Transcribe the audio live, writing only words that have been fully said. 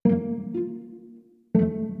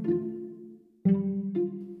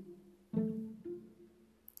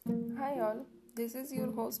This is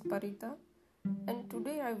your host Parita, and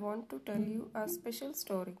today I want to tell you a special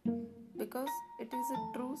story because it is a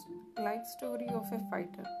true life story of a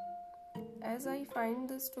fighter. As I find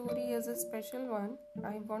this story as a special one,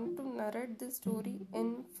 I want to narrate this story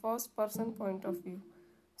in first person point of view.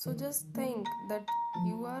 So just think that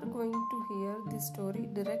you are going to hear this story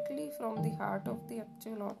directly from the heart of the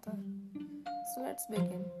actual author. So let's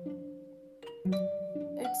begin.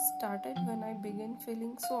 It started when I began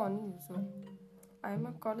feeling so unusual. I am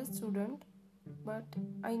a college student, but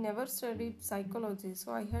I never studied psychology,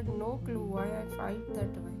 so I had no clue why I felt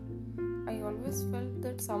that way. I always felt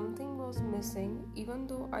that something was missing, even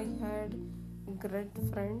though I had great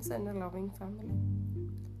friends and a loving family.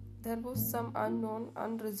 There was some unknown,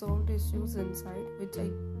 unresolved issues inside, which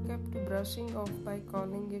I kept brushing off by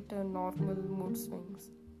calling it a normal mood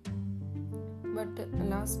swings. But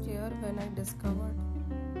last year, when I discovered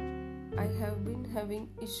I have been having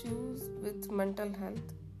issues with mental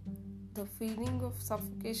health, the feeling of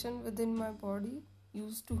suffocation within my body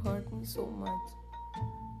used to hurt me so much.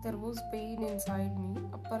 There was pain inside me,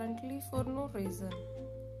 apparently for no reason.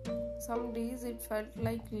 Some days it felt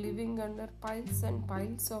like living under piles and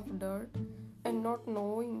piles of dirt and not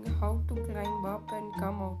knowing how to climb up and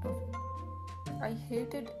come out of it. I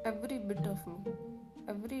hated every bit of me.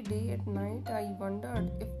 Every day at night I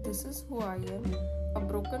wondered if this is who I am, a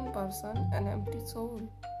broken person, an empty soul.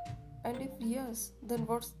 And if yes, then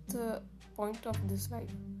what's the point of this life?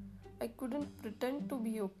 I couldn't pretend to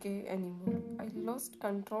be okay anymore. I lost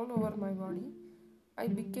control over my body. I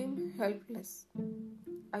became helpless.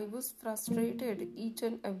 I was frustrated each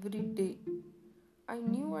and every day. I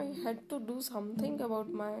knew I had to do something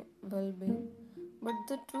about my well being, but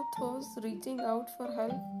the truth was, reaching out for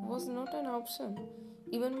help was not an option.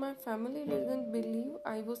 Even my family didn't believe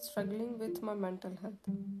I was struggling with my mental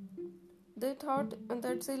health. They thought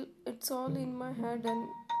it's all in my head and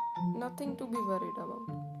nothing to be worried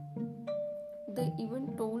about. They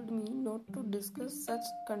even told me not to discuss such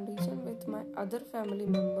condition with my other family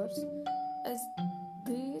members as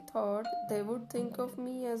they thought they would think of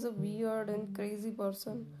me as a weird and crazy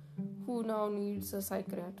person who now needs a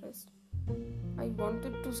psychiatrist. I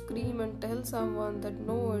wanted to scream and tell someone that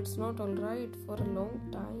no, it's not alright for a long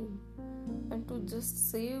time and to just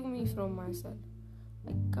save me from myself.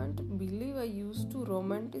 I can't believe I used to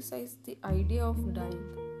romanticize the idea of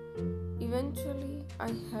dying. Eventually,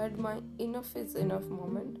 I had my enough is enough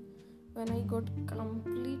moment when I got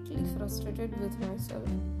completely frustrated with myself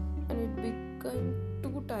and it became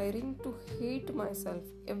too tiring to hate myself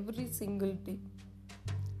every single day.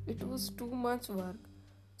 It was too much work.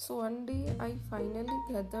 So one day I finally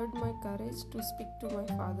gathered my courage to speak to my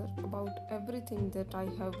father about everything that I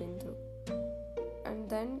have been through. And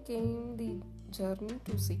then came the journey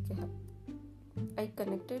to seek help. I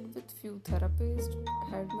connected with few therapists,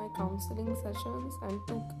 had my counseling sessions and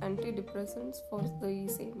took antidepressants for the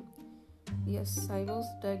same. Yes, I was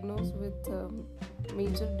diagnosed with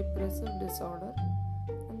major depressive disorder,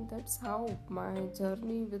 and that's how my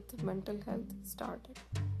journey with mental health started.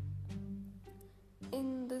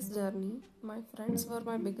 In this journey, my friends were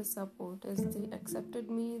my biggest support as they accepted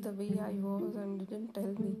me the way I was and didn't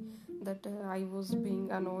tell me that I was being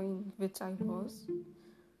annoying, which I was.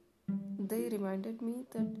 They reminded me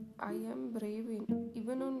that I am brave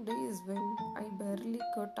even on days when I barely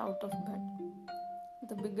got out of bed.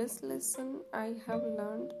 The biggest lesson I have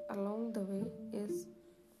learned along the way is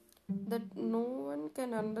that no one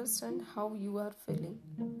can understand how you are feeling.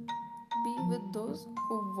 Be with those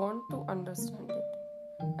who want to understand it.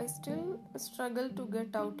 I still struggle to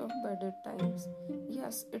get out of bed at times.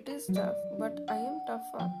 Yes, it is tough, but I am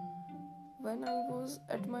tougher. When I was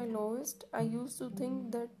at my lowest, I used to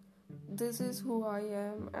think that this is who I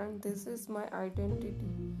am and this is my identity.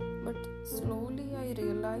 But slowly I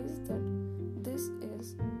realized that this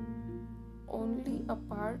is only a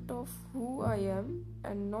part of who I am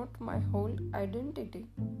and not my whole identity.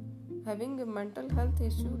 Having a mental health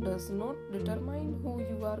issue does not determine who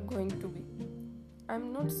you are going to be.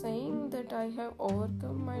 I'm not saying that I have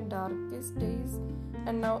overcome my darkest days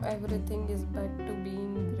and now everything is back to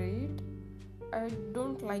being great. I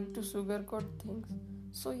don't like to sugarcoat things.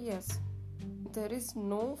 So, yes, there is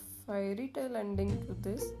no fairy tale ending to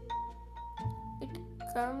this. It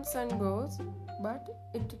comes and goes, but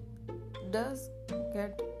it does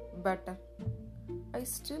get better. I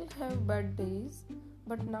still have bad days,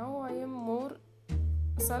 but now I am more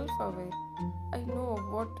self aware. I know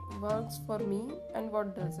what works for me and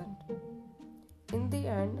what doesn't. In the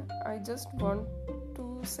end, I just want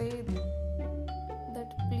to say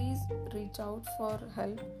that please reach out for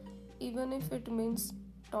help, even if it means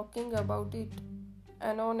talking about it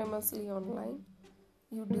anonymously online.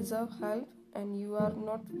 You deserve help and you are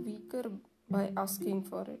not weaker by asking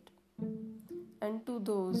for it. And to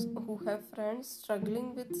those who have friends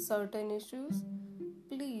struggling with certain issues,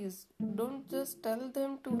 please don't just tell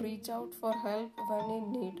them to reach out for help when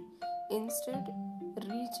in need. Instead,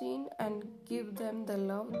 reach in and give them the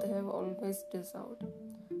love they have always deserved.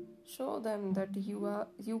 Show them that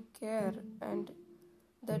you care and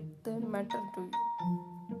that they matter to you.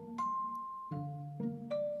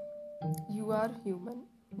 You are human,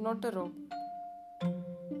 not a robot.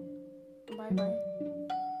 Bye bye.